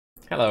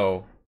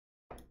Hello.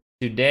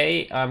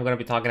 Today I'm gonna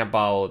be talking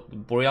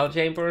about burial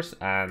chambers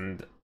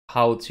and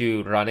how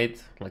to run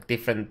it, like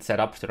different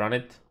setups to run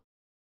it.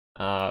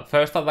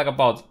 First I'll talk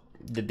about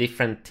the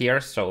different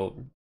tiers, so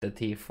the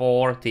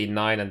T4,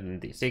 T9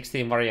 and the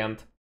T16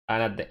 variant,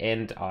 and at the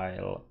end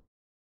I'll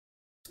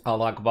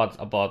talk about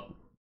a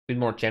bit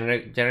more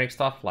generic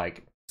stuff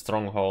like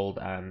Stronghold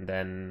and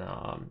then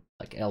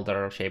like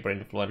Elder Shaper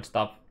Influence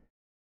stuff.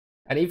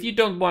 And if you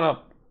don't wanna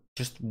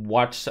just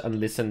watch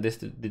and listen to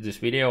this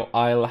video,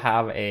 I'll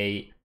have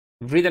a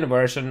written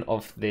version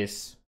of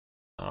this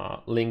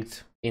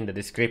linked in the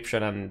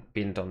description and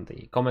pinned on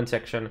the comment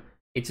section.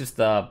 It's just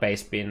the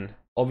base pin.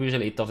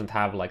 Obviously it doesn't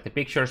have like the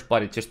pictures,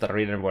 but it's just a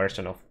written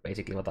version of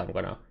basically what I'm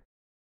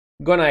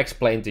gonna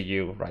explain to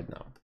you right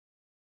now.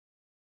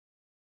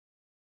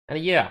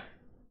 And yeah,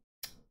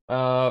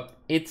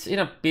 it's in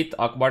a bit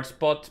awkward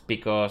spot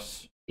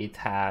because it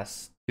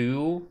has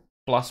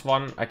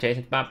 2+1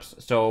 adjacent maps.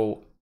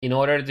 So in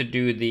order to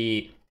do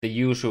the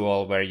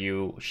usual where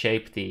you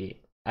shape the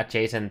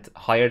adjacent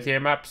higher tier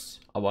maps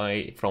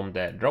away from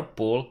the drop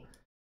pool,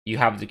 you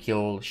have to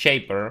kill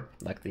Shaper,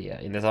 like the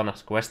in the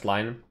Zana's quest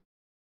line.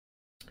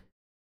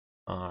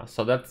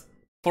 So that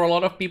for a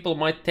lot of people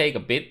might take a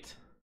bit.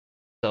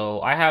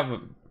 So I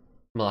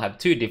have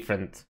two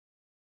different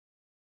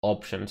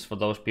options for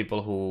those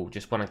people who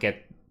just want to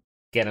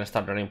get and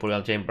start running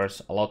burial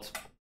chambers a lot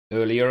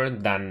earlier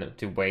than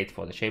to wait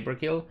for the Shaper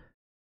kill.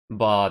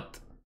 But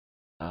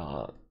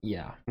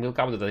yeah, we'll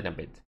come to that in a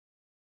bit.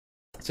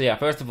 So yeah,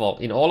 first of all,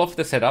 in all of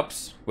the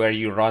setups where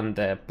you run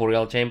the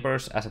burial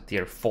chambers as a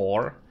tier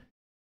 4,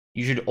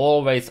 you should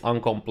always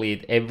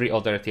uncomplete every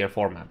other tier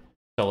 4 map,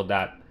 so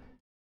that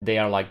they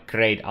are like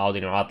grayed out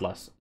in your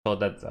atlas, so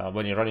that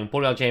when you're running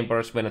burial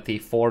chambers, when a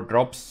T4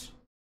 drops,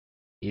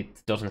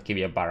 it doesn't give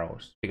you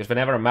barrows. Because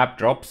whenever a map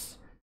drops,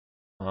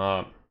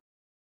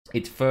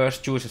 it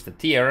first chooses the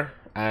tier,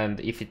 and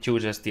if it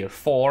chooses tier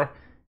 4,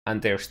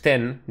 and there's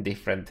 10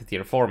 different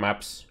tier 4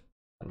 maps,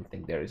 I don't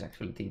think there is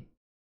actually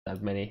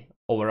that many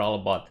overall,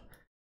 but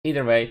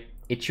either way,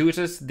 it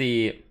chooses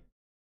the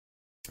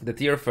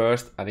tier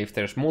first, and if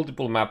there's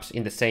multiple maps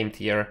in the same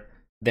tier,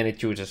 then it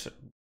chooses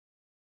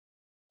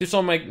to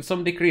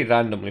some degree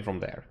randomly from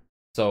there.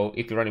 So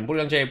if you're running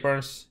burial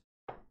chambers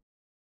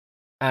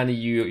and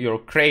your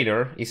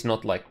crater is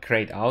not like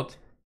grayed out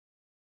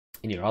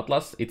in your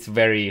atlas, it's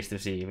very easy to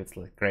see if it's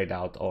like grayed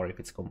out or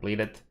if it's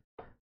completed.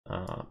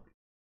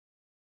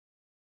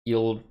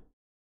 You'll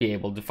be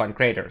able to find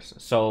craters.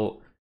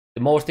 So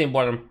the most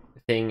important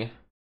thing,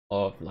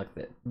 of like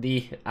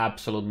the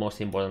absolute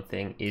most important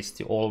thing, is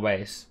to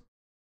always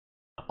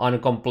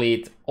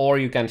uncomplete, or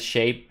you can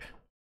shape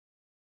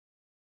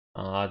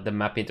the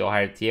map into a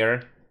higher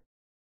tier.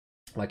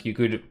 Like you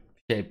could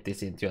shape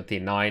this into a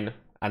T9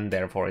 and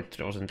therefore it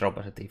doesn't drop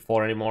as a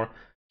T4 anymore,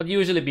 but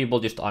usually people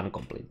just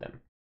uncomplete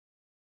them.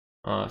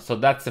 So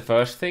that's the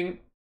first thing.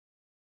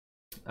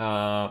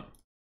 So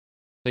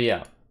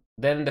yeah,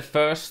 then the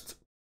first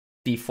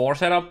T4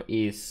 setup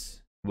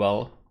is,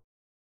 well,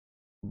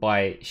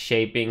 by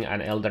shaping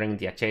and eldering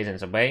the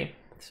adjacents away.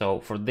 So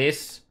for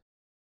this,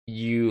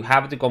 you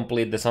have to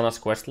complete the Zana's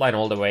quest line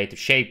all the way to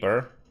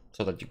Shaper,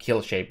 so that you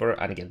kill Shaper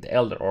and get the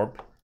Elder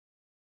Orb.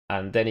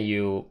 And then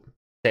you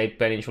take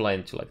Peninsula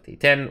into like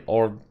T10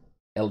 or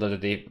Elder to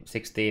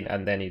T16,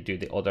 and then you do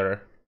the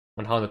other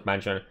 100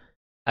 mansion.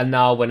 And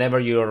now whenever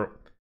you're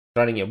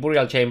running your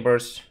burial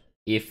chambers,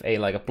 if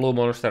like a blue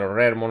monster or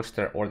rare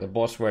monster or the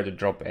boss were to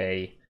drop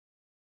a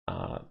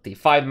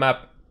T5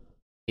 map,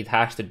 it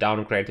has to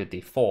downgrade to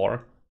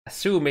T4,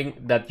 assuming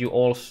that you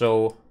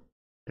also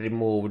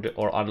removed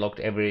or unlocked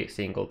every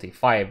single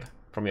T5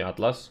 from your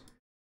atlas,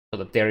 so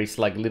that there is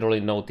like literally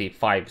no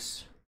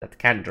T5s that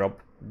can drop.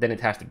 Then it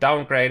has to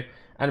downgrade,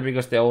 and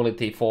because the only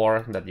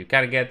T4 that you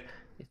can get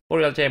is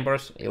burial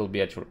chambers, it will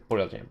be a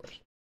burial chambers.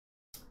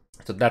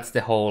 So that's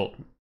the whole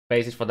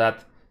basis for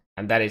that,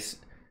 and that is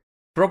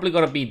probably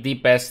gonna be the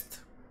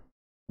best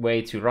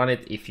way to run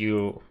it if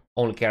you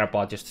only care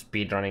about just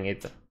speed running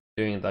it,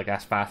 doing it like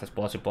as fast as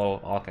possible.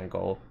 All can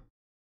go.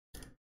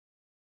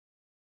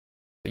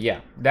 But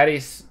yeah, that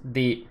is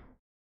the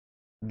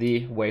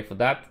way for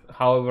that.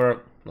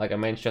 However, like I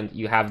mentioned,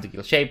 you have to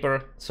kill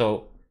Shaper.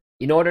 So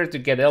in order to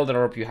get Elder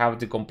Orb, you have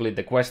to complete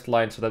the quest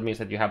line. So that means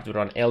that you have to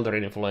run Elder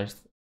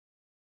Influence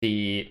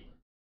the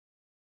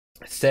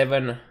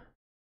 7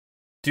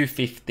 to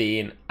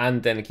 15,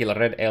 and then kill a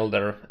red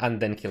Elder,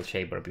 and then kill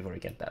Shaper before you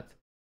get that.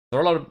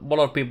 There are a lot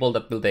of people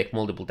that will take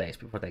multiple days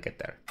before they get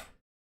there.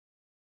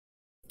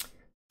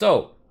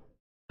 So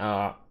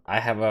I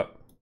have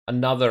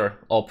another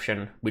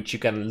option which you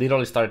can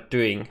literally start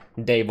doing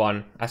day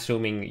 1,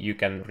 assuming you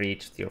can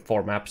reach your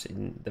 4 maps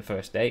in the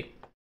first day.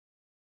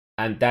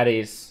 And that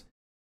is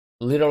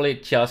literally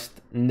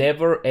just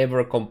never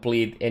ever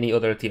complete any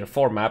other tier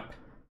 4 map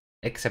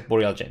except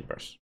burial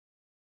chambers.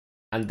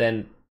 And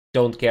then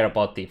don't care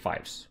about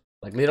T5s.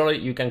 Like literally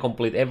you can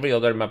complete every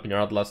other map in your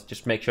atlas,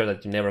 just make sure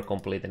that you never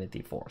complete any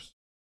T4s.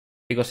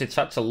 Because it's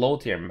such a low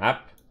tier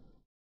map,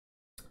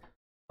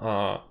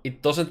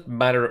 it doesn't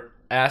matter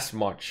as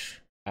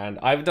much And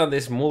I've done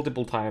this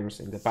multiple times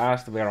in the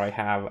past where I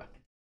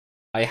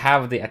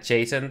have the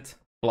adjacent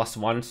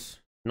 +1s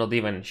not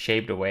even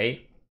shaped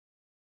away.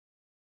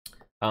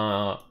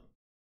 And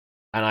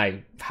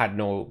I had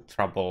no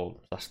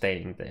trouble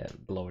sustaining the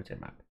lower tier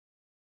map.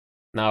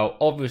 Now,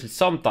 obviously,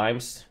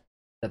 sometimes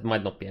that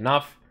might not be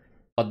enough,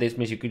 but this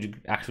means you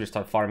could actually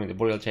start farming the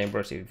burial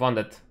chambers if you want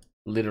it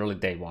literally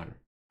day 1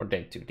 or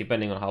day 2,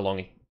 depending on how long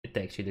it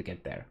takes you to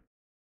get there.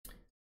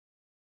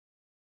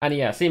 And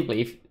yeah,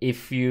 simply,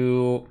 if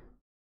you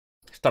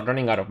start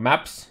running out of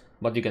maps,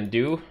 what you can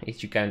do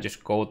is you can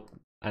just go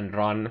and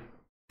run,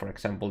 for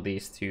example,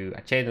 these 2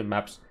 adjacent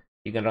maps.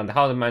 You can run the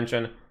Haunted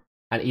Mansion,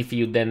 and if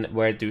you then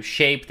were to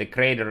shape the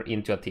crater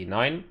into a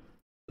T9,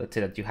 let's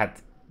say that you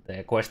had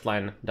the quest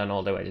line done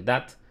all the way to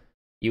that,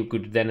 you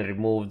could then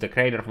remove the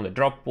crater from the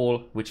drop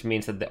pool, which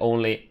means that the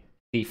only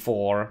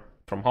T4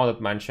 from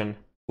Haunted Mansion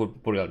would be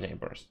burial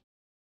chambers.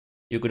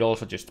 You could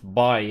also just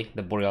buy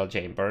the burial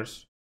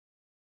chambers,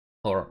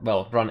 or,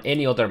 well, run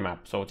any other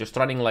map. So just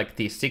running like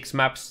T6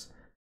 maps,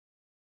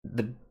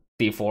 the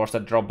T4s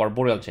that drop are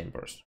burial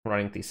chambers.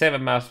 Running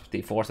T7 maps,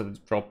 T4s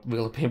that drop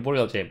will be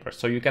burial chambers.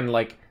 So you can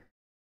like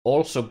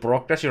also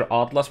progress your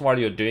Atlas while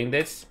you're doing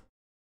this,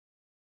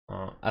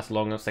 as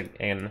long as,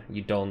 again,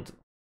 you don't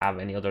have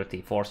any other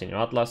T4s in your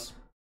Atlas.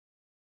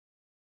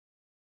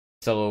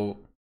 So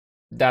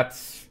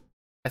that's,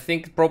 I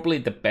think, probably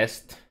the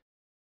best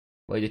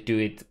way to do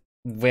it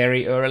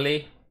very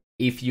early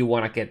if you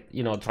want to get,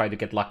 you know, try to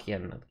get lucky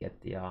and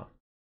get the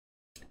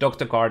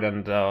Doctor card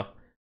and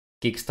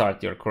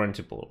kickstart your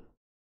currency pool.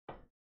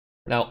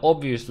 Now,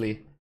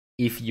 obviously,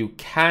 if you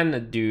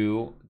can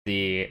do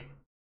the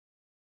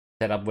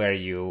setup where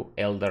you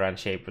Elder and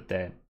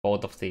Shaper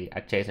both of the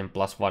adjacent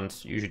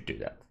 +1s, you should do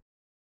that.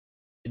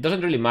 It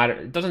doesn't really matter.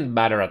 It doesn't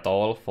matter at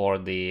all for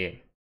the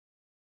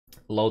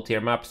low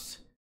tier maps,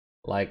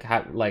 like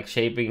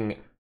shaping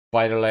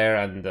Spider Lair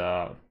and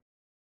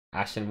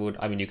Ashenwood.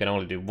 I mean, you can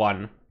only do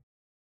 1.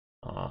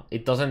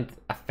 It doesn't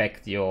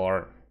affect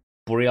your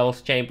burial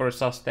chamber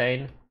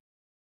sustain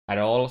at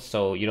all,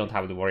 so you don't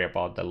have to worry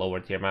about the lower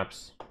tier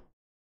maps.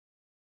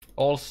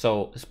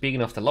 Also,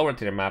 speaking of the lower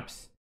tier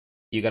maps,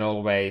 you can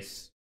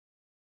always,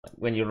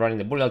 when you're running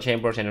the burial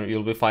chambers, and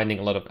you'll be finding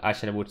a lot of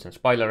Ashenwoods and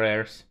Spider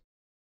Lairs.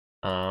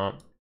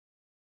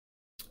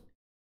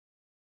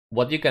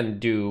 What you can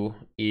do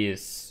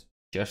is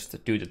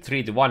just do the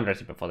 3-to-1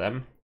 recipe for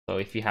them. So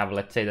if you have,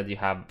 let's say that you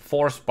have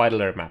 4 Spider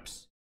Lair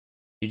maps,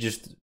 you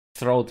just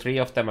throw 3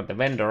 of them at the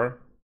vendor.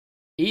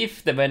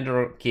 If the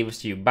vendor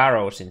gives you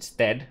barrows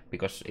instead,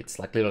 because it's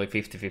like literally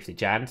 50-50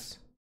 chance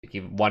to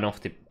give one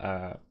of the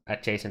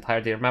adjacent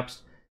higher tier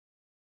maps,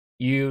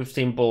 you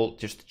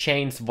just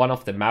change one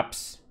of the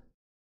maps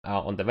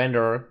on the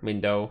vendor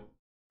window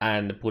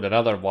and put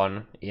another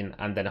one in,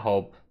 and then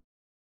hope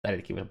that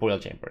it gives burial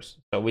chambers.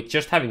 So with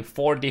just having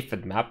 4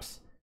 different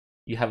maps,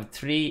 you have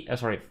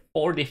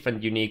 4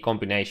 different unique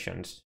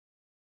combinations.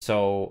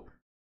 So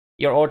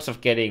your odds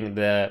of getting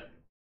the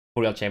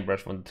burial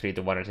chambers from the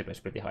 3-to-1 recipe is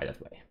pretty high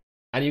that way.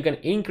 And you can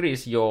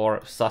increase your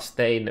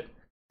sustain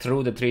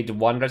through the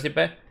 3-to-1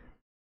 recipe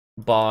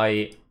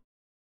by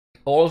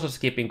also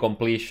skipping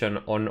completion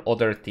on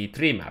other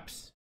T3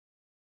 maps.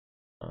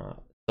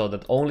 So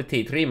that only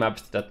T3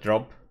 maps that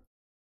drop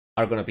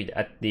are going to be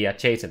at the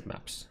adjacent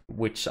maps,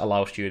 which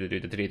allows you to do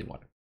the 3-to-1.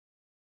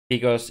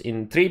 Because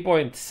in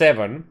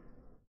 3.7,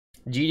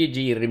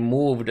 GGG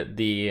removed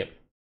the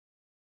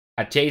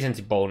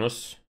adjacency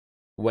bonus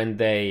when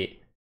they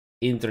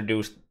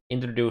introduced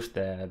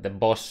the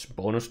boss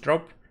bonus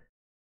drop.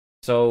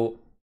 So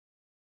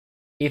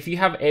if you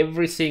have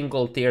every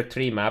single tier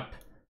 3 map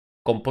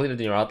completed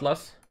in your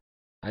Atlas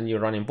and you're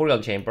running burial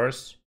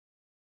chambers,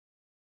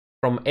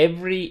 from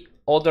every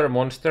other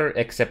monster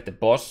except the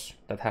boss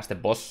that has the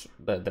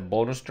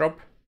bonus drop,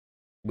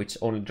 which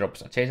only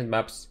drops adjacent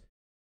maps,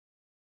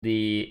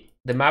 the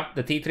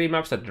T3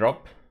 maps that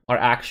drop are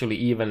actually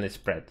evenly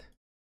spread.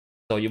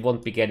 So you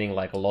won't be getting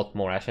like a lot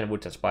more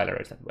Ashenwoods and Spider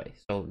Lairs that way.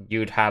 So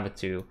you'd have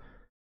to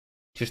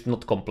just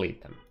not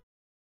complete them.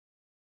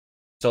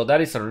 So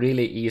that is a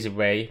really easy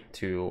way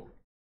to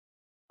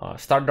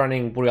start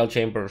running burial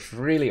chambers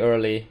really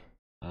early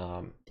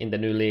in the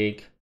new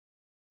league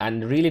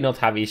and really not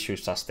have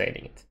issues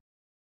sustaining it.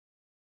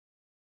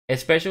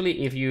 Especially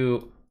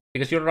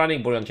because you're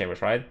running burial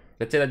chambers, right?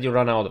 Let's say that you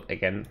run out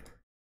again.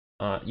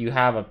 You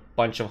have a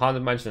bunch of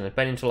Haunted Mansions and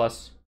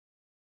Peninsulas.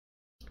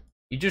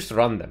 You just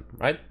run them,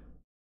 right?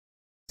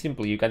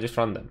 Simply, you can just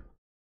run them.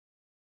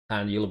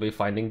 And you'll be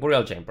finding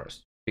burial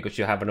chambers. Because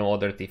you have no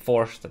other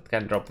T4s that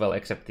can drop well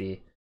except the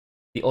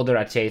other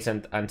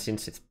adjacent. And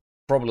since it's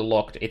probably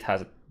locked, it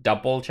has a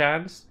double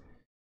chance.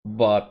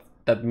 But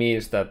that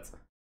means that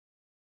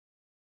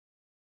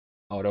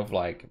out of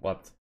like,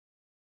 what?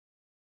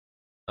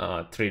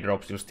 3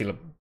 drops, you still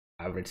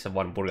average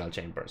 1 burial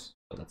chambers.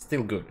 So that's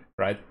still good,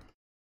 right?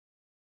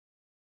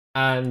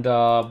 And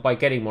by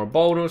getting more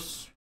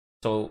bonus,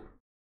 so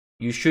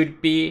you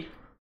should be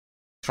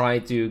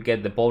trying to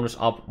get the bonus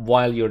up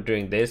while you're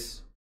doing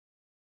this.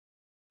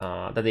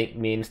 That it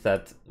means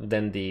that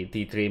then the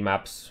T3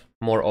 maps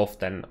more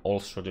often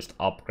also just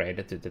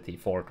upgrade to the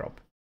T4 drop.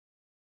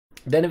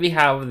 Then we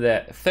have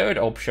the third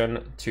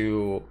option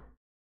to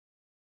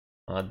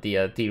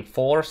the Tier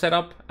 4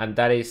 setup, and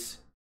that is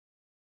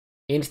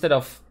instead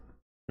of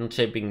not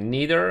shaping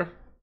neither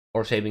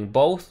or shaping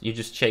both, you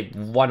just shape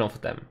one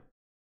of them.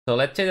 So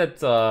let's say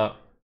that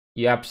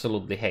you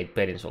absolutely hate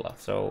Peninsula.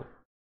 So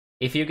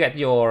if you get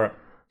your,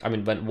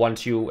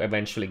 once you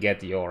eventually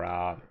get your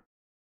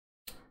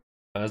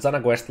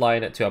Zana quest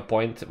line to a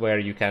point where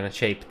you can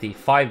shape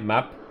T5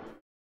 map,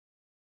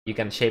 you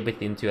can shape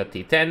it into a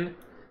T10.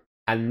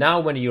 And now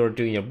when you're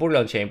doing your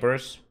burial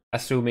chambers,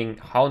 assuming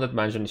Haunted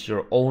Mansion is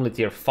your only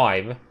tier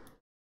 5,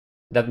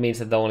 that means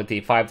that the only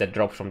T5 that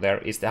drops from there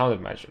is the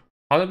Haunted Mansion.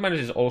 Haunted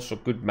Mansion is also a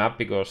good map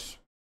because,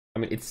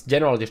 it's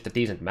generally just a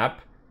decent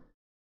map.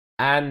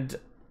 And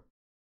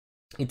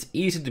it's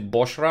easy to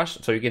boss rush,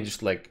 so you can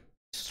just like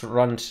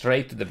run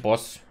straight to the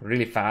boss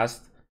really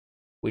fast,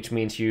 which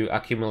means you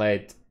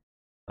accumulate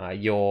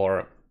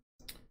your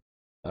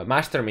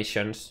master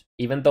missions,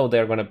 even though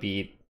they're gonna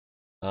be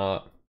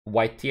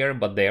white tier,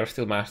 but they are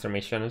still master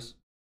missions,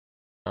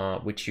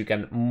 which you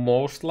can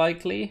most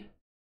likely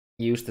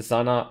use the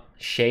Zana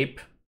shape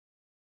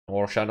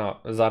or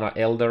Zana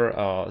Elder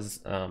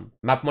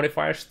map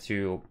modifiers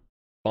to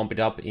bump it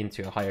up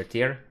into a higher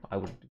tier, I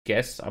would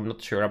guess. I'm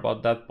not sure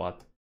about that,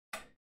 but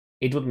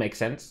it would make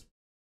sense.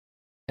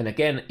 And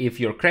again, if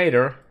your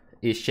crater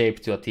is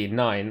shaped to a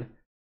T9,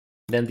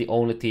 then the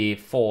only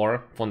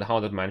T4 from the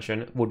Haunted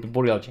Mansion would be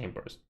Burial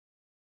Chambers.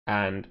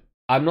 And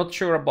I'm not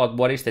sure about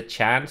what is the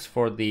chance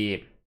for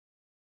the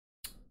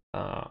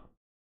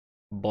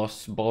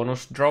boss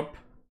bonus drop,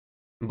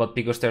 but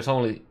because there's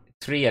only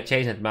 3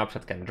 adjacent maps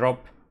that can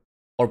drop,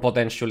 or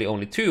potentially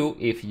only 2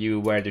 if you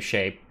were to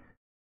shape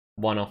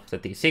one of the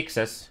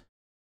T6s,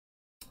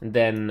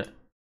 then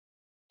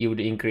you would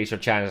increase your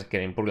chance of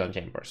getting Burial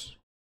Chambers.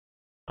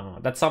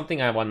 That's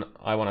something I want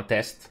to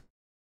test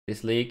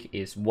this league,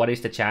 is what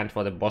is the chance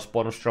for the boss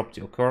bonus drop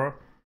to occur,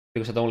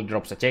 because it only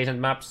drops adjacent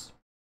maps.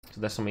 So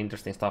there's some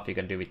interesting stuff you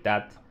can do with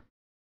that.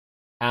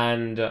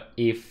 And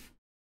if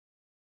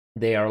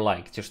they are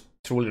like just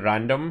truly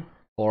random,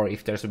 or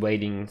if there's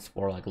weightings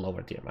for like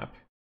lower tier map,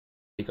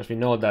 because we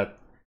know that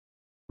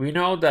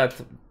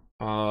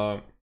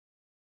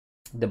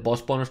the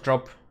boss bonus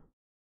drop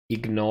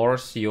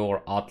ignores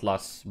your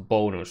Atlas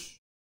bonus.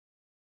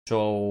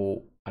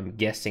 So I'm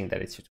guessing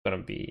that it's just gonna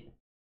be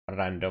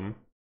random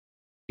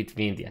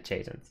between the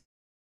adjacents.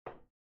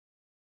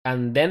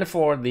 And then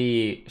for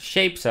the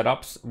shape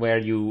setups, where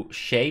you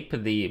shape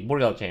the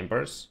burial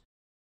chambers,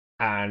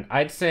 and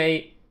I'd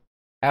say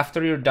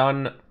after you're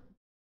done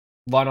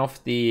one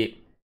of the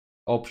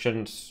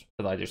options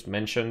that I just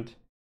mentioned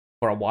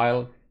for a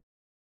while,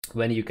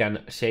 when you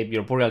can shape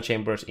your burial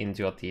chambers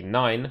into a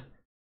T9,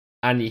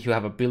 and if you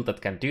have a build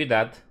that can do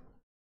that,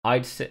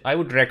 I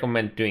would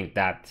recommend doing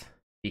that,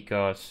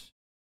 because,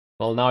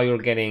 well, now you're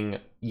getting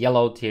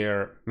yellow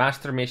tier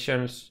master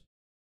missions,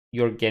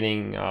 you're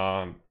getting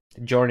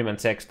journeyman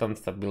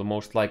sextants that will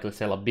most likely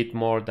sell a bit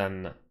more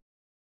than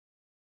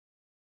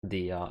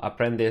the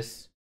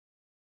apprentice,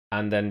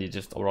 and then you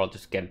just overall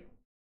just get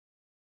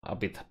a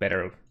bit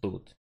better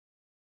loot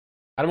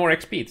and more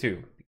XP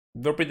too.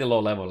 We're pretty low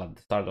level at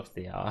the start of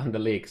the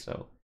league,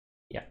 so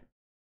yeah.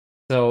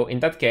 So in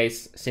that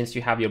case, since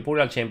you have your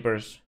burial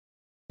chambers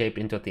shaped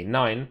into a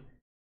T9,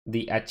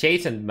 the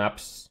adjacent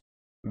maps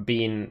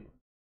being,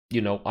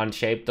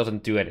 unshaped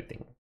doesn't do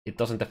anything. It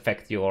doesn't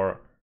affect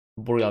your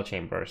burial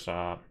chambers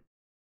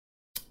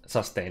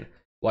sustain.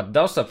 What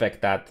does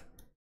affect that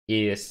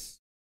is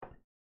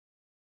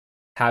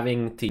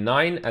having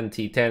T9 and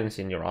T10s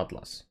in your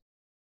Atlas.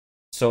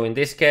 So in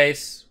this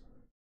case,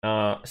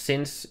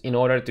 since in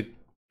order to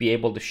be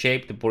able to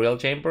shape the burial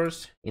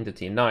chambers into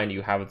T9,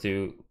 you have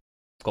to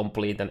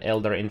complete an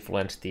Elder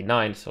Influence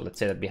T9. So let's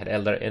say that we had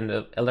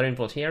Elder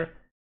Influence here,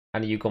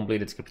 and you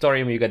completed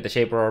Scriptorium, you get the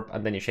Shaper Orb,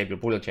 and then you shape your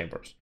burial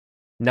chambers.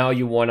 Now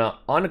you wanna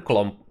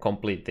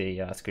complete the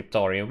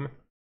Scriptorium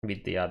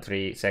with the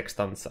 3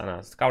 Sextants and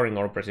a Scouring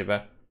Orb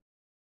Recipe,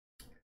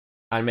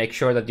 and make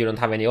sure that you don't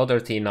have any other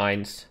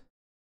T9s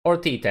or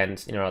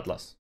T10s in your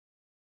Atlas.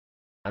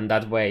 And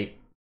that way,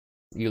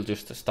 you'll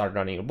just start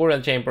running your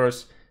burial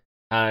chambers,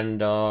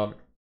 and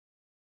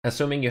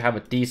assuming you have a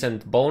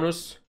decent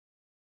bonus,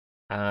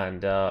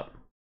 and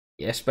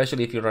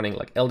especially if you're running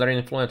like Elder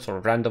Influence or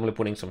randomly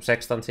putting some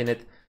Sextants in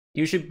it,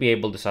 you should be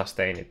able to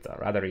sustain it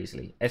rather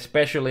easily.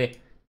 Especially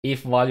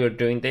if while you're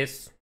doing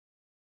this,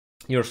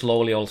 you're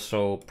slowly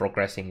also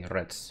progressing your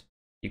reds.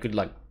 You could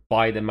like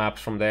buy the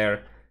maps from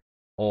there,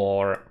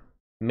 or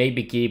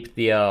maybe keep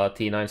the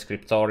T9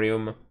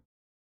 Scriptorium,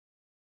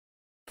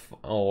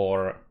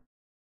 or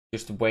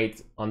just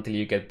wait until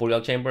you get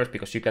burial chambers,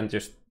 because you can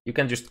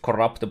just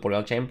corrupt the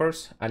burial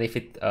chambers, and if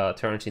it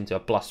turns into a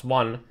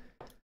 +1,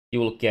 you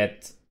will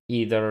get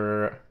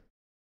either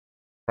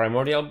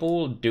Primordial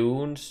Bull,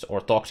 Dunes,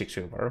 or Toxic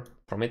Super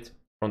from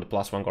the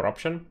 +1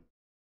 corruption.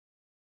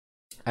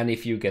 And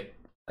if you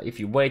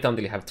wait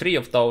until you have 3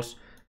 of those,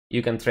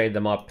 you can trade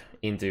them up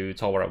into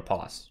Tower of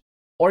Palace,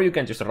 or you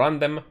can just run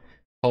them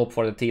hope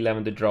for the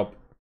T11 to drop,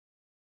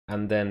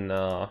 and then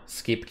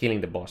skip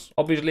killing the boss.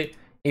 Obviously,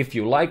 if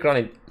you like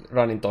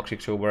running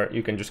Toxic Super,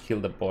 you can just kill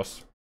the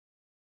boss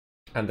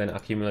and then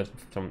accumulate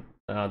from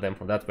them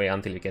from that way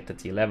until you get the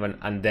T11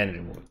 and then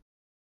remove it.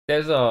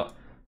 There's a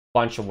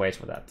bunch of ways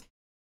for that.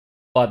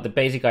 But the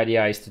basic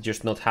idea is to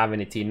just not have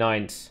any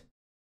T9s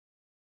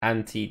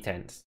and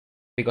T10s.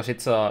 Because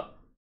it's a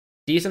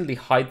decently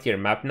high tier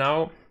map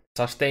now,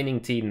 sustaining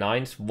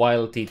T9s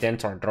while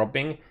T10s are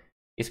dropping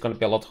is going to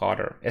be a lot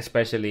harder,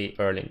 especially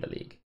early in the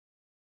league.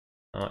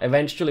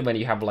 Eventually, when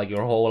you have like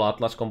your whole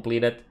Atlas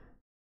completed,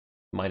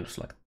 minus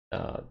like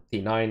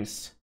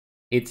T9s,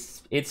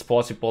 it's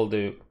possible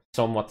to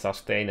somewhat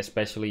sustain,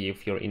 especially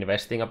if you're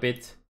investing a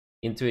bit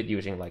into it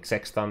using like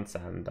Sextants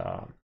and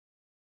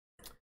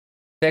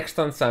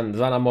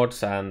Zana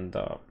mods and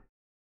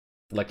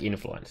like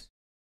Influence.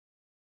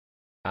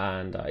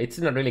 And it's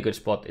in a really good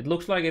spot. It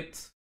looks like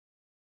it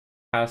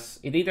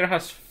either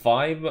has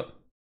 5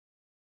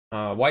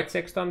 white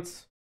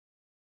Sextants,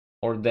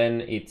 or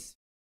then it's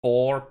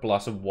 4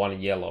 plus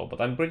 1 yellow, but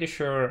I'm pretty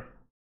sure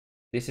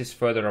this is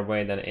further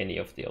away than any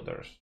of the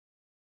others.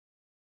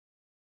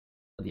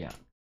 But yeah,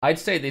 I'd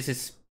say this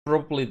is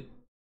probably,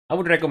 I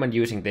would recommend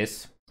using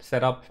this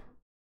setup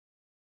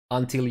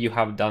until you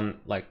have done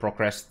like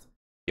progressed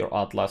your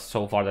Atlas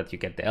so far that you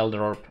get the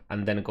Elder Orb,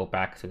 and then go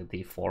back to the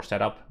T4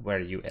 setup where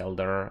you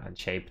Elder and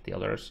shape the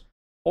others,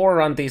 or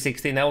run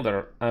T16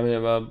 Elder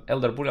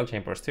Burial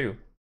Chambers too.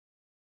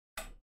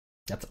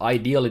 That's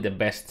ideally the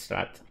best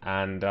strat.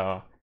 And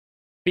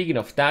speaking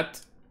of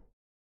that,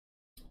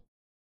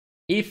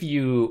 if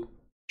you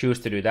choose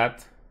to do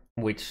that,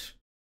 which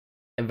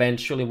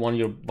eventually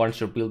once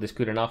your build is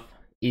good enough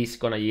is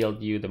gonna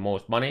yield you the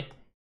most money,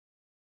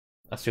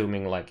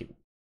 assuming like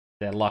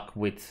the luck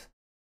with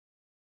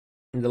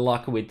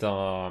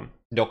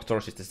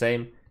doctors is the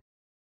same,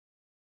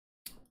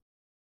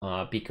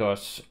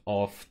 because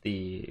of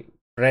the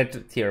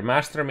red tier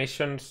master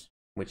missions,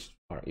 which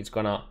it's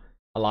gonna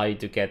allow you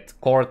to get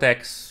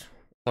Cortex,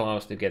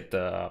 allows to get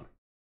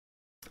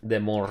the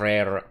more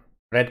rare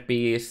red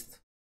beast.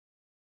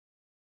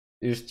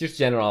 Just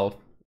general,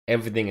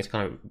 everything is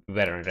kind of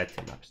better in red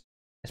team maps,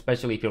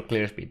 especially if your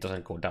clear speed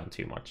doesn't go down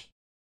too much,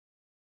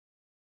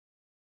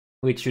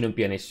 which shouldn't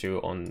be an issue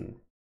on,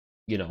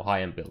 you know,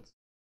 high-end builds.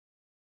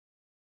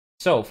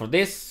 So for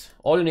this,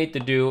 all you need to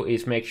do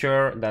is make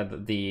sure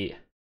that the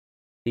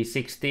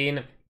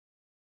 16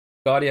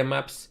 Guardian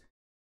maps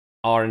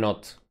are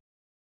not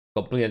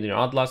completed in your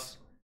Atlas,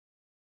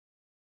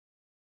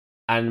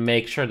 and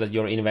make sure that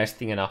you're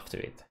investing enough to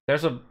it.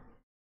 There's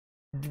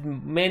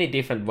many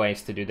different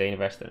ways to do the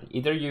investing.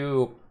 Either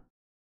you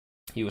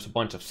use a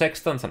bunch of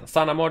Sextants and a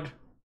Sana mod,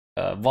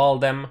 wall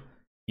them.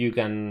 You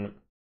can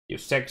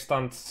use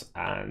Sextants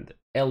and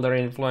Elder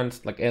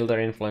Influence, like Elder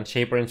Influence,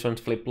 Shaper Influence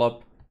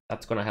flip-flop.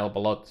 That's gonna help a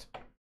lot.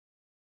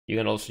 You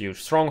can also use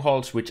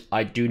Strongholds, which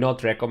I do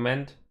not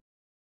recommend,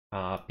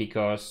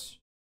 because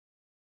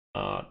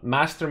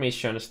master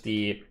missions,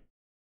 the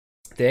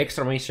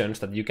extra missions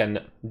that you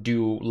can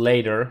do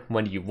later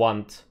when you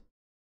want,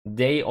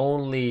 they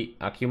only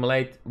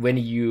accumulate when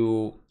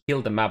you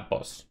kill the map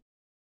boss.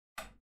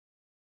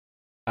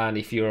 And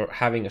if you're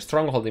having a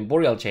Stronghold in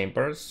Burial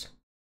Chambers,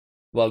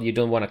 well, you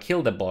don't want to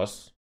kill the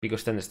boss,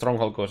 because then the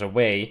Stronghold goes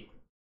away,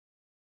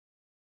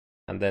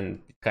 and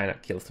then it kind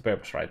of kills the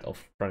purpose, right,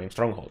 of running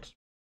Strongholds.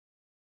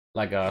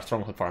 Like a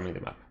Stronghold farming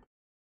the map.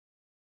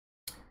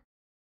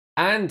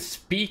 And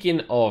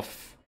speaking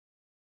of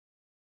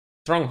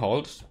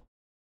Strongholds,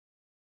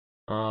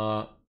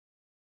 and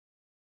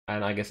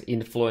I guess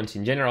influence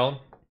in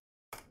general,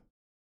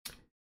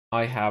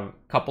 I have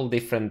couple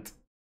different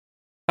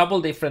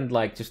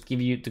like, just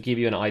to give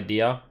you an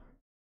idea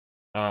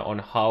on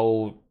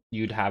how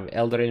you'd have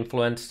Elder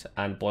Influence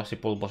and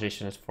possible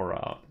positions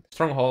for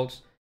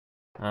Strongholds.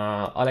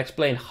 I'll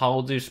explain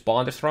how to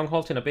spawn the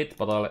Strongholds in a bit,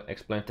 but I'll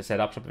explain the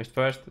setups of it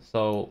first.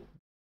 So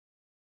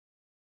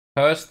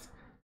first,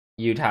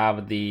 you'd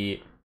have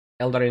the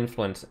Elder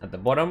Influence at the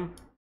bottom.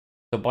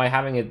 So by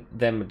having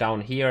them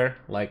down here,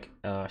 like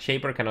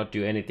Shaper cannot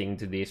do anything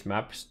to these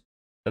maps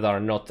that are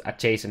not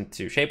adjacent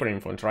to Shaper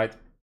Influence, right?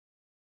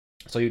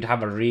 So you'd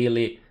have a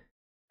really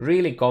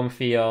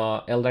comfy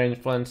Elder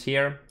Influence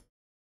here.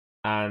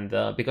 And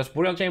because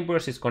Burial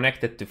Chambers is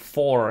connected to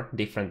 4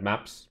 different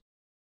maps,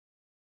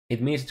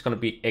 it means it's going to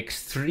be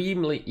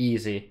extremely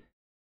easy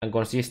and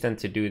consistent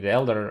to do the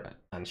Elder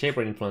and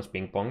Shaper Influence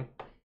Ping-Pong,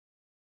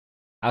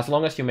 as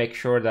long as you make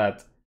sure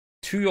that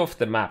 2 of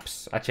the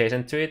maps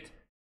adjacent to it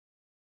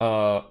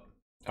are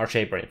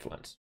Shaper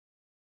Influence.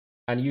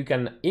 And you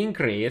can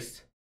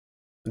increase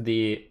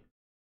the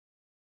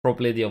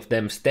probability of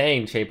them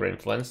staying Shaper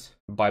Influence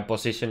by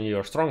positioning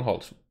your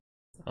Strongholds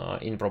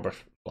in proper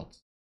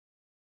spots.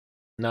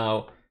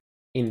 Now,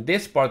 in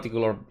this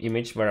particular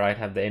image where I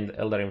have the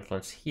Elder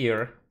Influence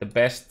here, the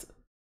best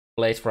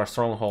place for a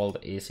Stronghold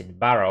is in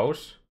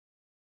Barrows,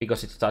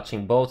 because it's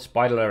touching both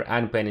Spider Lair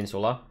and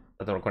Peninsula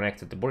that are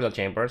connected to Burial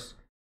Chambers.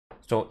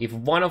 So if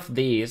one of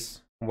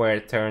these were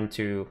turned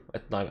to,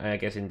 I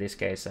guess in this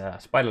case,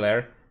 Spider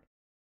Lair,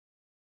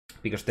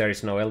 because there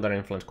is no Elder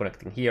Influence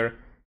connecting here.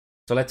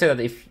 So let's say that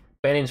if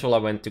Peninsula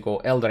went to go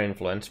Elder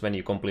Influence when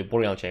you complete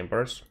Burial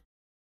Chambers,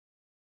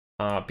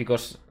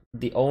 because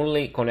the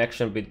only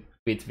connection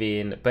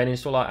between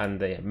Peninsula and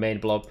the main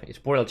blob is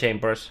Burial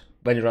Chambers,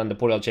 when you run the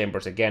Burial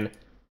Chambers again,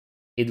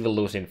 it will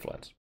lose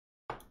influence.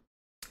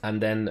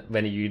 And then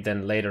when you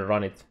then later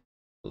run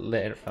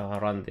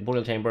the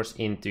Burial Chambers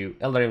into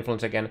Elder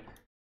Influence again,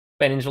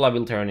 Peninsula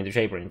will turn into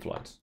Shaper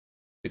Influence,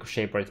 because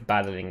Shaper is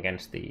battling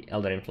against the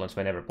Elder Influence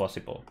whenever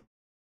possible.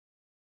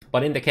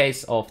 But in the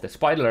case of the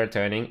Spider Lair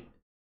turning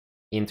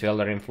into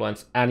Elder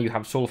Influence, and you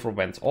have Sulfur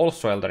Vents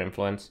also Elder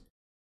Influence,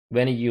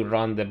 when you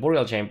run the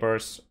Burial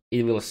Chambers,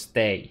 it will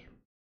stay.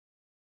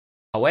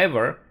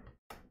 However,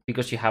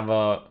 because you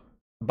have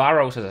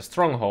Barrows as a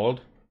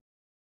Stronghold,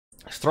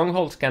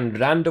 Strongholds can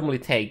randomly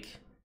take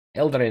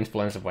Elder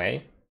Influence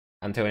away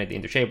and turn it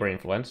into Shaper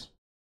Influence,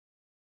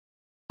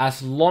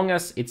 as long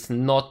as it's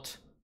not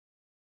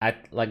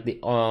at like the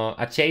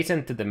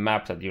adjacent to the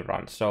map that you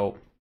run. So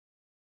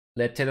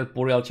let's say that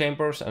Burial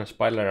Chambers and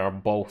Spider Lair are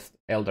both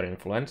Elder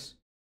Influence,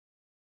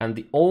 and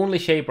the only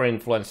Shaper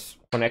Influence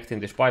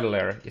connecting to Spider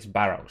Lair is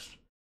Barrows.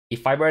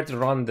 If I were to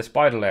run the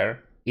Spider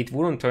Lair, it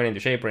wouldn't turn into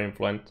Shaper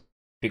Influence,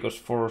 because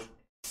for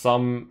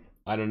some,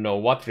 I don't know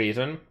what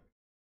reason,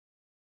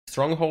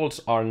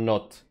 Strongholds are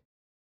not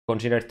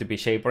considered to be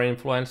Shaper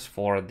Influence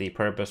for the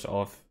purpose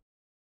of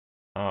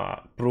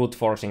brute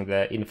forcing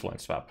the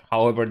influence swap.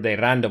 However, they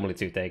randomly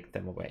do take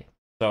them away.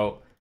 So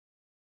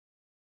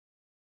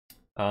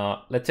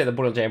let's say the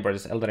Burial Chamber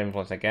is Elder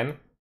Influence again.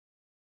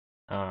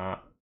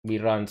 We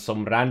run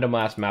some random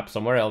ass map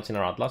somewhere else in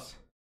our Atlas.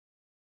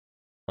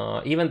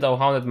 Even though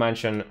Haunted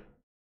Mansion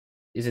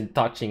isn't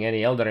touching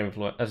any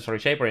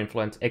Shaper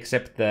Influence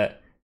except the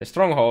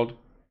Stronghold,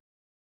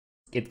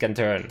 it can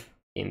turn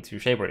into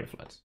Shaper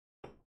Influence.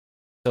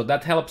 So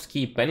that helps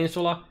keep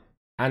Peninsula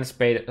and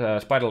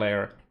Spider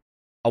Lair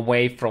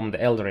away from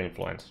the Elder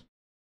Influence,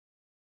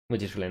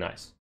 which is really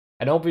nice.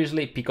 And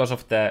obviously, because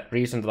of the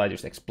reason that I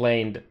just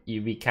explained,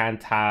 we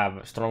can't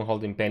have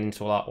Stronghold in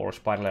Peninsula or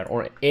Spider Lair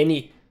or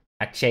any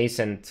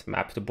adjacent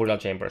map to Burial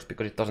Chambers,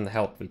 because it doesn't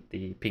help with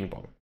the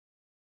ping-pong.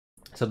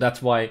 So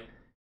that's why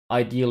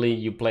ideally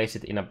you place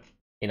it in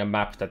a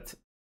map that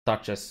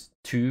touches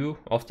 2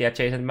 of the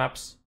adjacent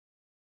maps.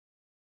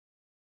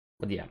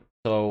 But yeah,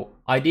 so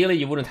ideally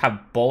you wouldn't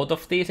have both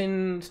of these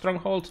in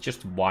Stronghold,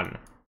 just one.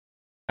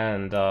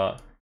 And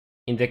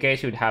in the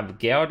case you'd have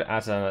Geod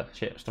as a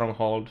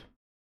Stronghold,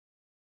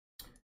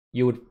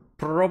 you would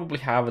probably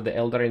have the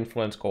Elder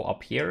Influence go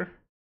up here,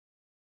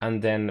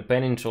 and then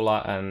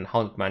Peninsula and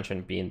Haunted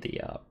Mansion being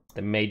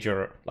the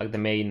major, like the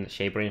main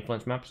Shaper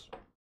Influence maps.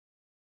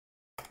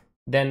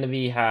 Then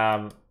we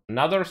have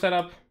another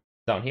setup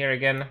down here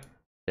again.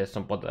 There's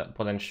some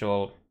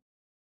potential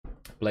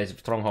place of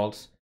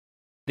Strongholds.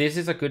 This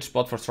is a good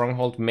spot for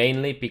Stronghold,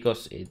 mainly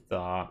because it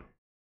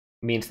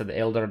means that the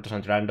Elder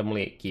doesn't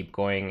randomly keep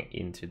going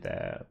into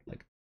the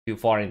too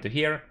far into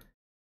here.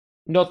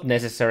 Not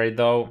necessary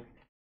though,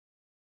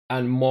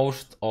 and more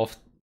often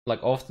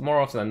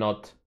than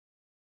not,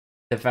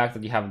 the fact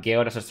that you have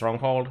Geod as a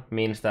Stronghold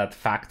means that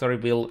Factory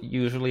will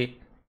usually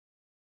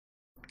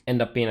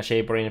end up being a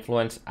Shaper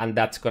Influence, and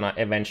that's gonna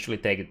eventually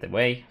take it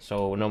away.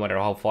 So no matter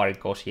how far it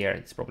goes here,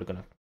 it's probably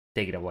gonna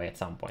take it away at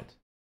some point.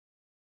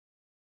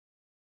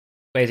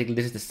 Basically,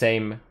 this is the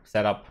same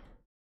setup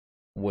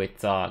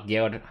with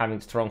Geod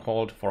having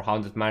Stronghold for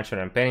Haunted Mansion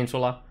and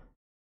Peninsula.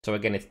 So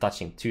again, it's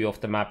touching 2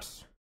 of the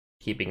maps,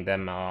 keeping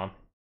them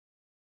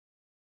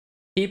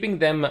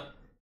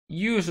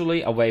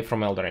usually away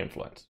from Elder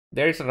Influence.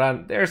 There's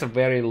a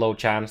very low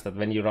chance that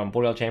when you run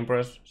Burial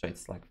Chambers, so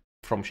it's like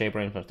from Shaper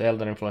Influence to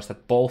Elder Influence,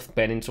 that both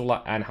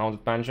Peninsula and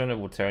Haunted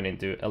Mansion would turn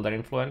into Elder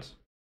Influence.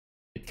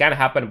 It can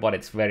happen, but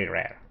it's very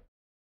rare.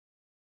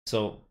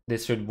 So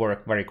this should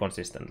work very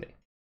consistently.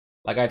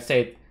 Like I'd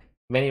say,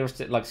 when you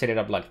set it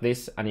up like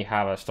this and you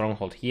have a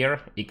Stronghold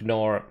here,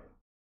 ignore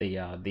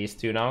these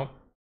 2 now.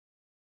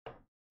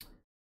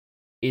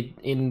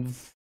 In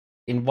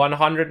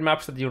 100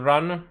 maps that you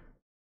run,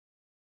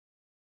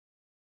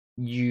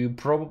 you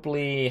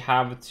probably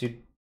have to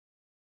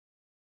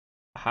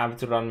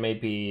run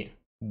maybe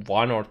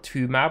 1 or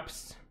 2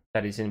 maps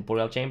that is in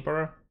Burial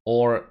Chamber,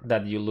 or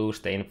that you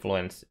lose the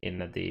influence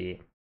in the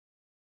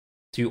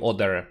 2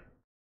 other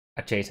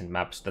adjacent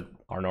maps that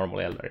are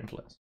normally Elder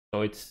Influence.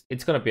 So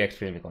it's gonna be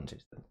extremely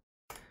consistent.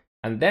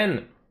 And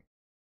then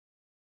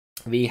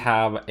we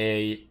have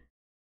a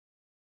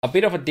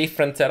bit of a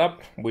different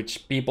setup,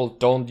 which people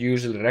don't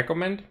usually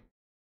recommend.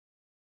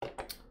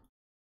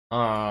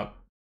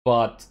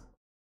 But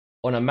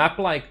on a map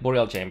like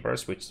Burial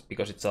Chambers,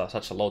 because it's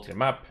such a low tier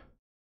map,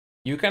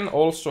 you can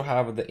also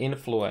have the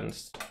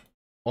influence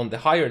on the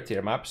higher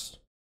tier maps,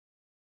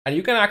 and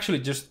you can actually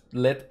just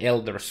let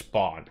Elder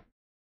spawn.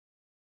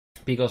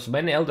 Because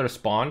when Elder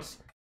spawns,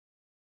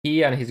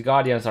 he and his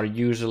Guardians are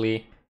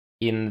usually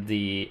in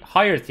the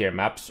higher tier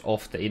maps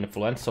of the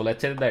influence. So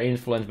let's say that their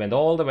influence went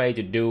all the way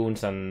to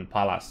Dunes and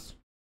Palace.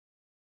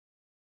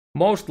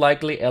 Most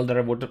likely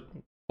Elder would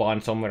spawn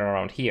somewhere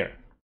around here.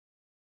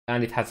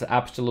 And it has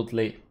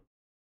absolutely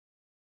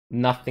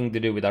nothing to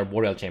do with our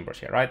burial chambers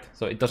here, right?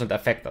 So it doesn't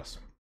affect us.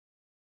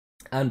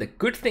 And the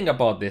good thing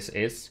about this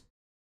is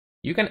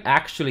you can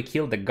actually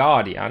kill the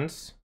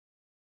guardians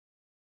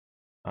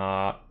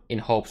in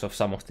hopes of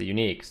some of the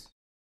uniques,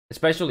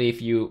 especially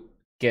if you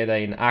get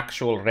an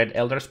actual red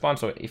elder spawn.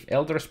 So if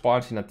elder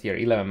spawns in a tier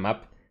 11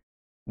 map,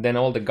 then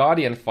all the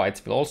guardian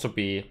fights will also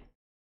be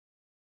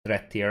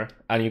red tier,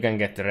 and you can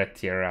get the red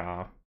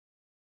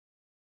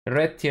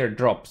tier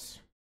drops.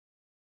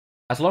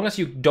 As long as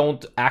you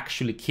don't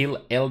actually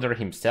kill elder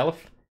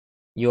himself,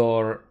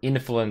 your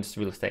influence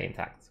will stay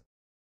intact.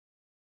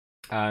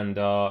 And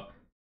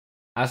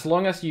as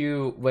long as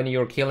you, when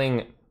you're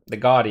killing the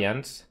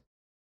guardians,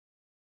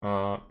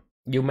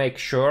 you make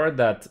sure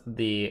that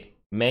the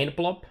main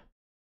blob,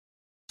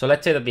 so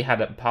let's say that we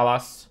had a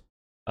palace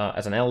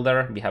as an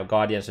elder, we have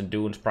guardians and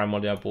dunes,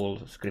 primordial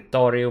pool,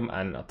 scriptorium,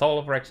 and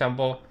atoll, for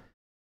example.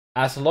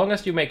 As long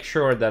as you make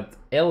sure that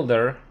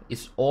elder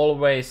is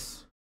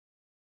always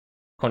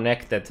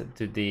connected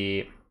to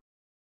the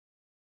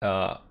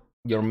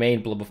your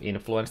main blob of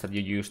influence that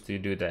you use to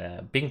do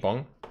the ping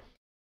pong,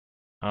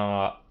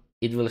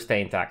 it will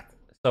stay intact.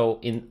 So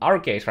in our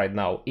case right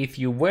now, if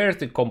you were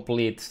to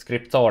complete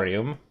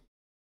scriptorium,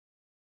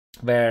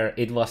 where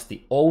it was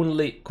the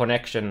only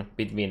connection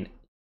between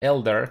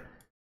elder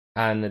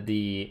and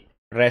the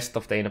rest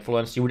of the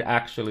influence, you would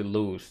actually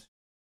lose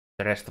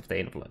the rest of the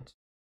influence.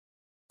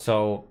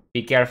 So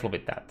be careful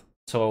with that.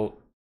 So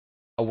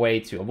a way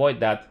to avoid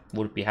that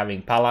would be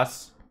having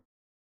palace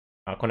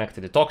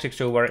connected to toxic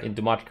sewer,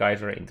 into mud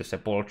geyser, into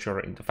sepulture,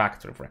 into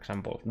factory, for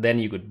example. Then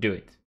you could do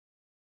it.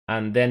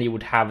 And then you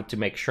would have to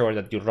make sure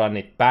that you run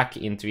it back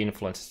into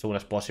influence as soon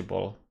as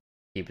possible,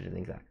 keep it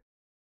intact.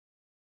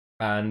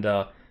 And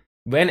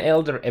when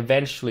elder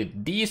eventually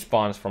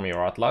despawns from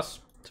your atlas,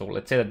 so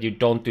let's say that you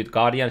don't do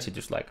guardians, you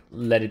just like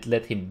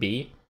let him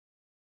be.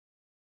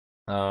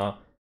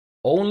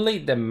 Only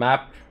the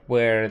map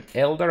where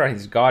elder and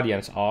his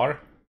guardians are,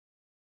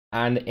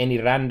 and any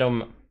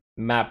random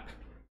map.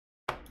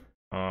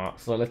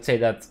 So let's say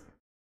that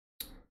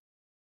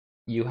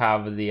you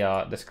have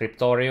the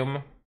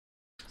scriptorium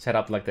set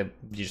up like you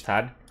just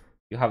had.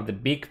 You have the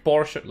big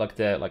portion, like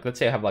let's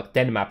say I have like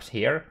 10 maps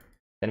here.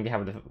 Then we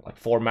have the like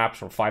 4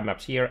 maps or 5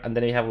 maps here, and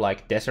then we have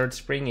like Desert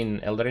Spring in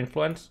Elder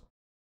Influence.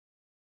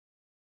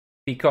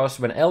 Because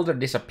when Elder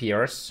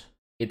disappears,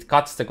 it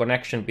cuts the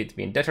connection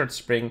between Desert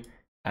Spring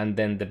and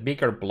then the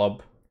bigger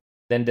blob.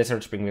 Then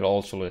Desert Spring will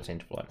also lose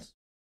influence.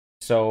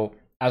 So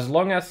as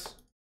long as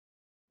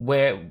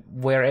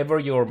wherever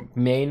your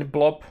main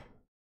blob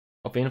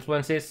of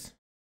influence is,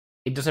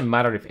 it doesn't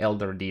matter if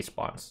Elder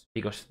despawns,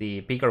 because the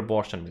bigger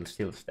portion will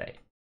still stay.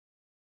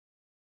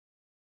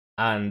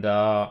 And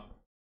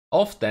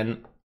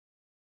often,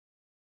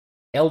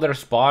 Elder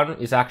spawn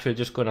is actually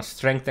just going to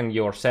strengthen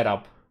your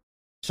setup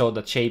so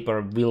that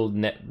Shaper will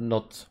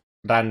not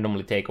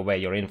randomly take away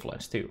your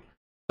influence too.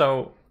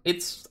 So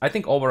it's, I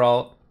think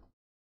overall,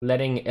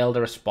 letting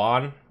Elder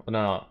spawn on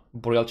a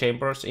Burial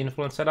Chambers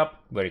influence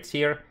setup, where it's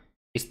here,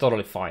 is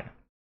totally fine.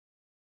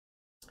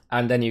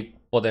 And then you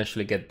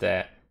potentially get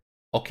the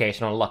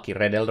occasional lucky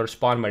red elder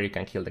spawn where you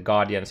can kill the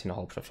guardians in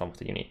hopes of some of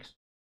the uniques.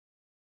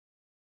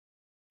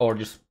 Or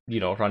just,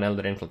 run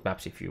elder influence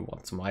maps if you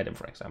want some item,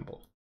 for example.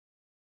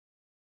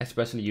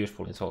 Especially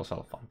useful in solo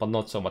self-fun, but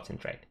not so much in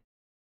trade.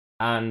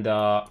 And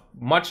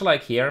much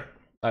like here,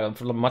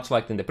 much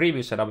like in the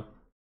previous setup,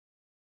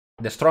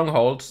 the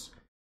strongholds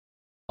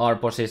are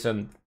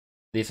positioned.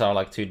 These are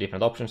like 2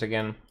 different options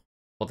again,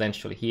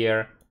 potentially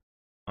here.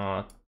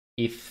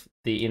 If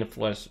the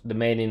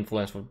main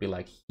influence would be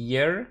like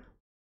here,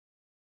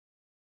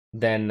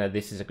 then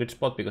this is a good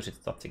spot because it's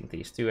touching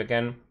these 2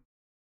 again.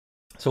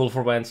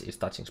 Sulfur Vents is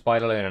touching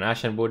Spider Lair and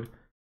Ashenwood.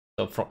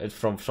 So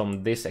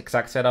from this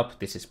exact setup,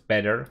 this is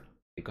better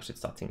because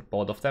it's touching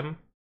both of them.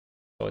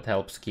 So it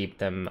helps keep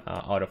them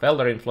out of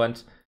Elder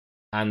influence.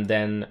 And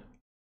then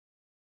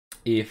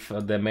if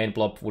the main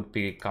blob would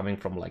be coming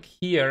from like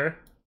here,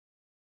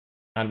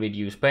 and we'd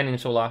use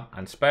Peninsula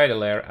and Spider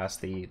Lair as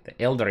the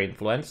Elder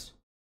influence,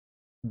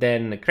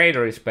 then the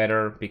Crater is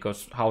better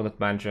because Haunted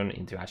Mansion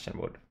into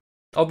Ashenwood.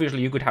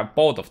 Obviously, you could have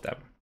both of them.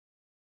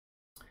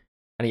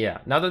 And yeah,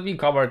 now that we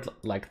covered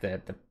like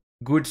the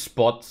good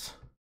spots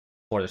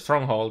for the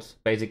strongholds,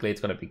 basically it's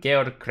going to be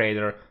Chaotic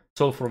Crater,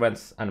 Sulfur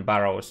Vents, and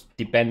Barrows,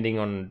 depending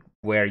on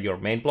where your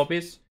main blob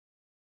is.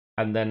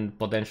 And then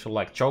potential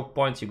like choke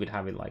points, you could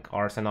have it like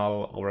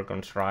Arsenal,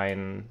 Overgrown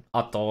Shrine,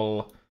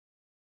 Atoll.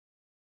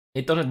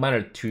 It doesn't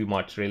matter too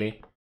much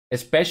really,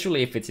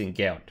 especially if it's in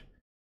Chaos,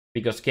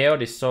 because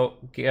Chaos is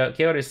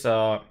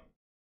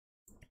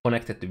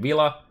connected to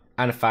Villa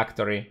and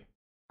Factory,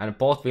 and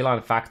both Villa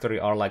and Factory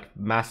are like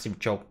massive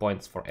choke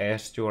points for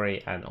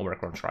Estuary and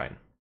Overgrown Shrine,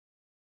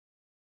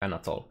 and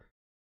that's all.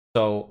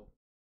 So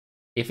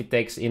if it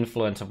takes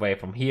influence away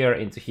from here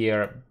into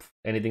here,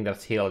 anything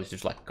that's healed is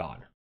just like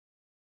gone.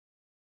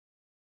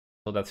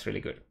 So that's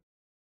really good.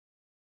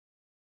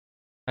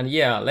 And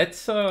yeah,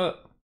 let's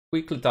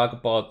quickly talk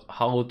about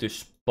how to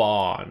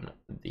spawn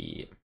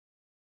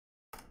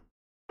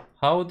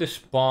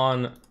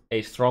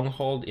a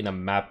stronghold in a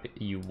map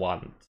you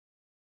want.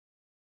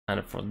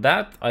 And for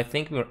that, I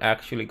think we're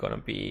actually gonna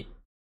be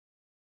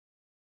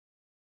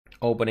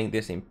opening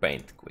this in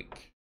Paint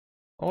quick.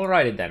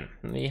 Alrighty then,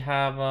 we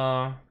have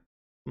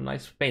some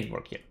nice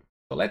paintwork here.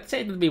 So let's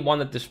say that we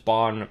wanted to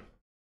spawn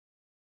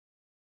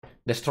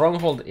the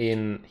stronghold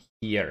in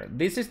here.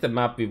 This is the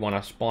map we want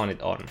to spawn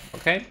it on,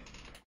 okay?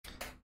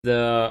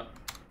 The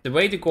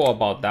way to go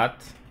about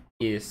that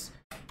is,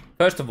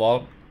 first of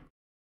all,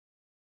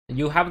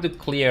 you have to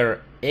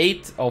clear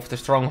 8 of the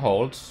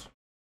strongholds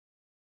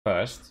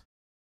first.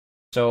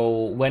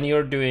 So when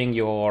you're doing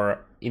your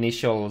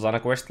initial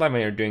Zana questline,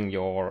 when you're doing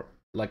your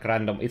like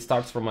random, it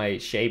starts from a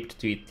shaped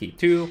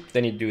T2,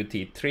 then you do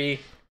T3,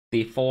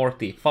 T4,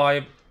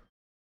 T5,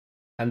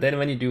 and then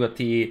when you do a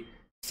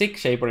T6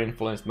 Shaper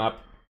Influence map,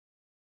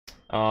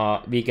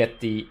 we get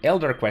the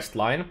Elder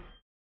questline.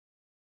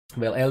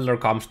 Well, Elder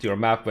comes to your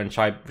map when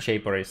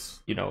Shaper is,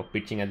 you know,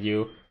 pitching at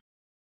you,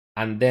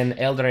 and then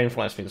Elder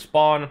Influence will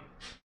spawn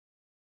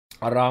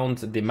around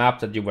the map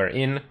that you were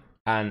in,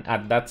 and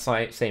at that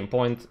same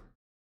point,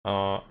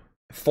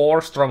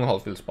 4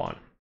 strongholds will spawn.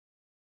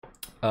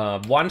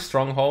 1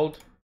 stronghold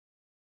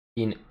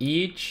in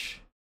each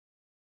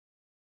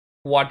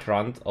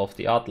quadrant of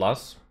the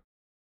atlas.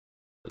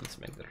 Let's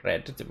make the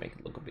red to make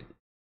it look a bit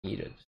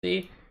easier to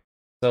see.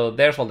 So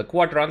there's all the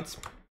quadrants.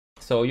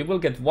 So you will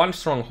get 1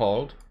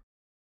 stronghold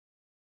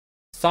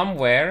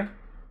somewhere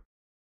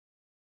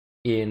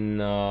in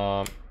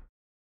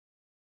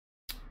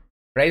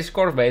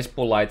Racecourse,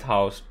 Baseball,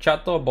 Lighthouse,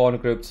 Chateau, Bone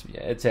Groups,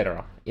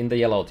 etc. in the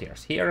yellow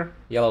tiers. Here,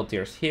 yellow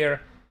tiers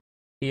here,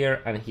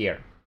 here, and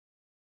here.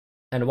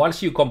 And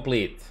once you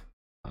complete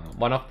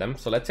one of them,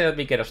 so let's say that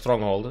we get a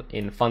stronghold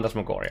in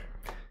Phantasmagoria.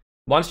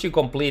 Once you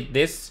complete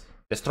this,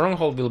 the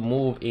stronghold will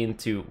move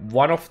into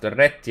one of the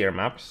red tier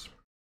maps.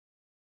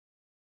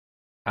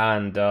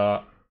 And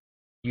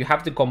you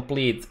have to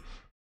complete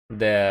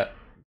the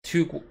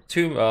two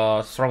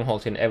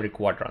strongholds in every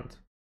quadrant.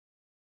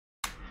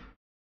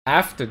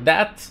 After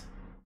that,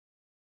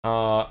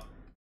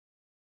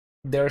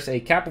 there's a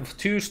cap of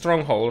 2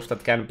 strongholds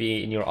that can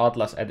be in your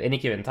atlas at any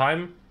given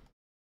time,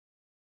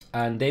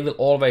 and they will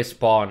always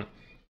spawn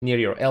near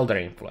your Elder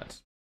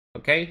Influence.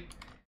 Okay,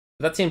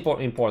 that's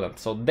important.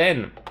 So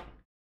then,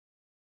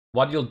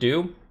 what you'll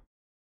do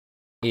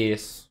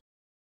is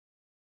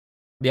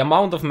the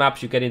amount of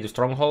maps you get into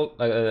Stronghold,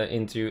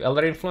 into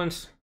Elder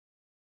Influence,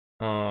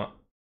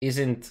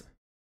 isn't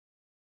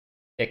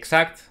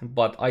exact,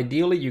 but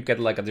ideally you get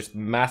like a just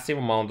massive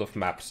amount of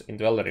maps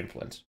into Elder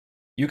Influence.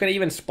 You can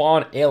even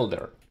spawn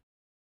Elder,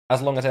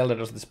 as long as Elder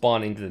doesn't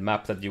spawn into the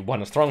map that you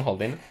want a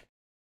Stronghold in.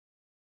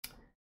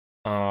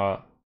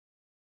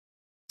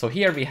 So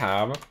here we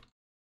have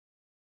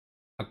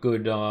a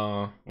good,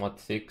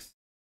 6,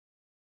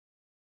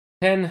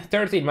 10,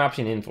 13 maps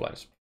in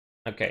Influence.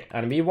 Okay,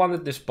 and we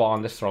wanted to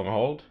spawn the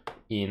Stronghold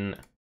in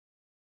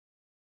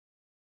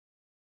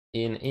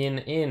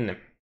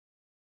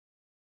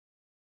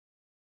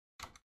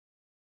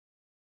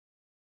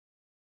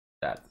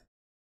that.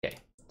 Okay,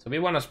 so we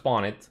want to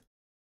spawn it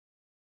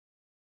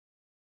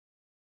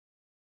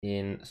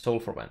in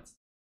Sulfur Vents.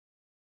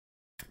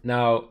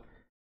 Now,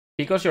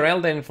 because your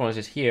Elder Influence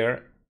is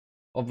here,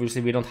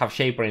 obviously we don't have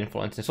Shaper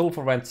Influence in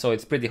Sulfur Vents, so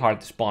it's pretty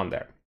hard to spawn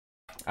there.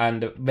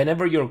 And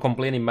whenever you're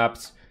completing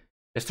maps,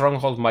 the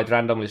Stronghold might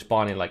randomly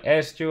spawn in like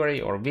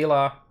Estuary or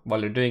Villa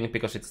while you're doing it,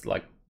 because it's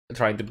like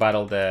trying to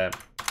battle the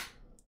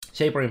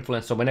Shaper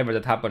Influence, so whenever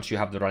that happens, you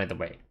have to run it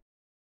away.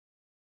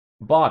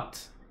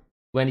 But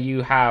when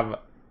you have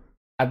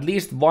at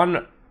least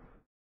one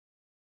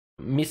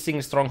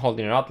missing stronghold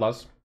in your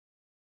atlas,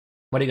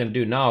 what you can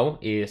do now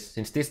is,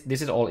 since this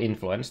is all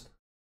influenced,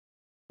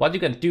 what you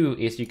can do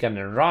is you can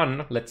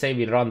run, let's say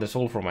we run the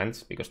Sulfur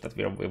Vents, because that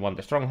we want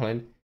the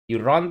stronghold, you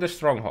run the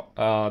stronghold,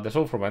 the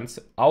Sulfur Vents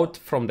out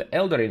from the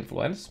Elder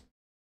Influence,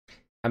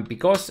 and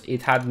because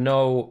it had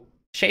no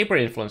Shaper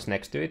Influence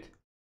next to it,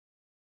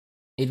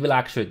 it will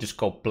actually just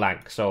go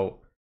blank. So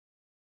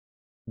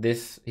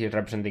this here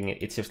representing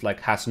it, it's just like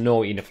has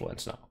no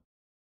influence now.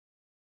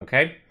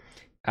 Okay,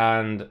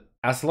 and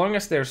as long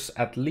as there's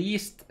at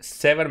least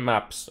 7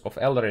 maps of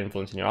Elder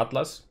Influence in your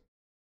atlas,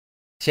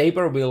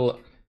 Shaper will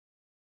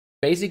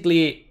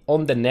basically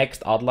on the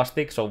next atlas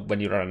tick, so when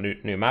you run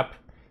a new map,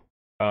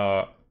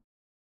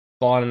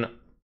 spawn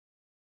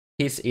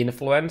his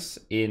influence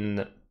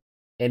in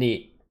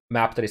any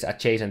map that is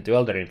adjacent to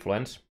Elder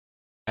Influence.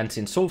 And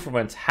since Sulfur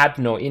Vents had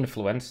no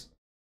influence,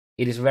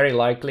 it is very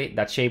likely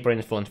that Shaper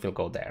Influence will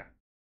go there.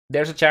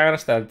 There's a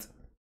chance that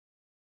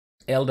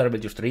Elder will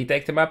just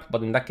retake the map,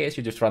 but in that case,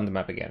 you just run the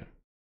map again.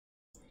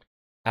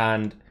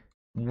 And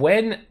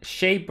when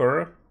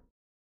Shaper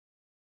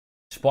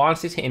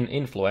spawns his in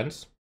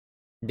influence,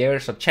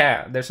 there's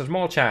a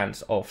small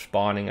chance of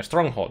spawning a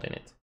stronghold in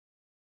it.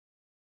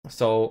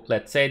 So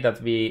let's say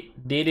that we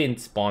didn't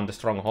spawn the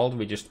stronghold,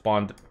 we just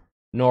spawned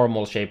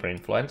normal Shaper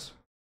Influence.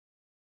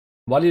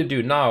 What you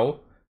do now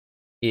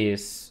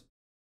is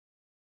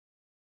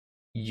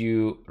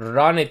you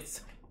run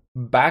it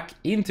back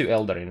into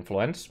Elder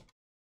Influence,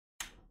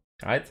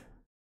 right?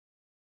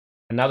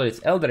 and now that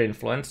it's Elder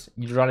Influence,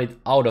 you run it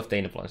out of the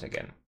influence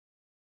again.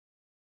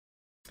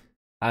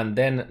 And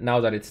then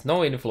now that it's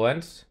no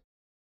influence,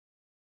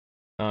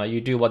 you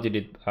do what you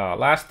did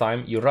last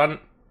time. You run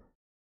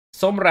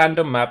some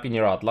random map in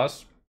your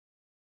Atlas,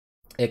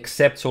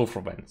 except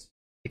Sulfur Vents.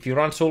 If you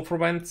run Sulfur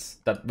Vents,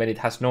 that when it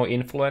has no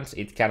influence,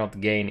 it cannot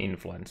gain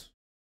influence.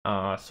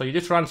 So you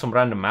just run some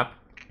random map.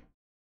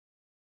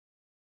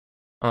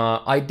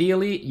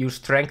 Ideally, you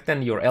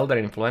strengthen your Elder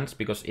Influence,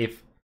 because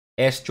if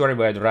Estuary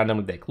were to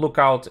randomly take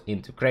Lookout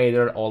into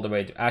Crater all the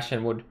way to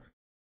Ashenwood,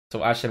 so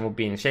Ashenwood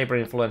being Shaper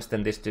Influence,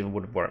 then this still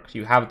would work.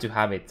 You have to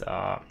have it.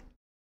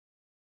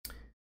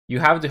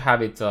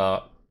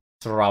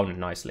 Surrounded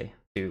nicely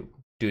to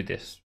do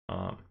this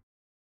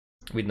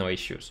with no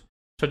issues.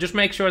 So just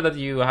make sure that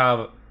you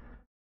have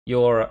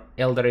your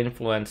Elder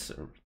Influence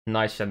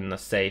nice and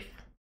safe.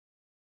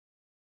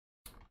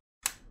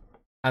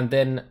 And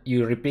then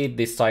you repeat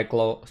this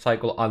cycle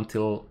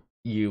until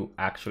you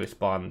actually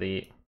spawn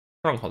the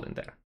Stronghold in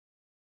there.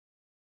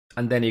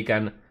 And then you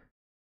can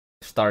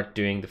start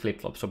doing the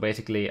flip-flop. So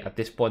basically, at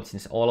this point,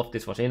 since all of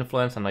this was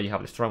influence, and now you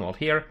have the Stronghold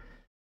here,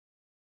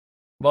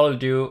 what you'll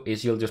do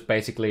is you'll just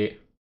basically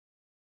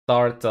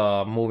start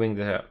moving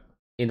the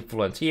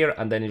influence here,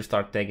 and then you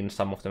start taking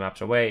some of the maps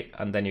away,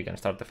 and then you can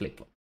start the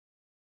flip-flop.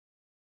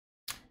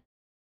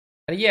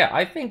 And yeah,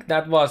 I think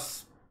that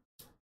was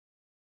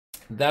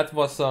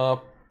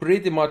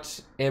pretty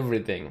much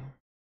everything.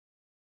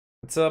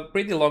 It's a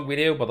pretty long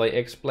video, but I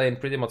explained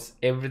pretty much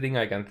everything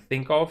I can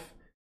think of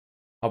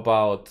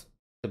about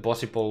the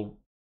possible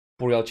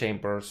burial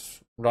chambers,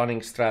 running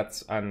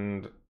strats,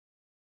 and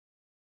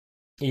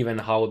even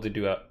how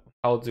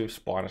to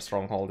spawn a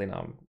stronghold in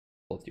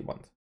what you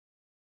want.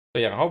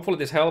 So yeah, hopefully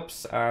this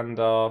helps, and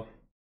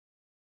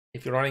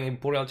if you're running in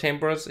burial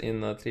chambers in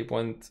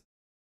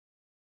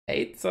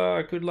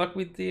 3.8, good luck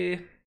with the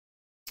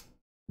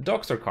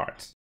Doctor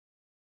cards.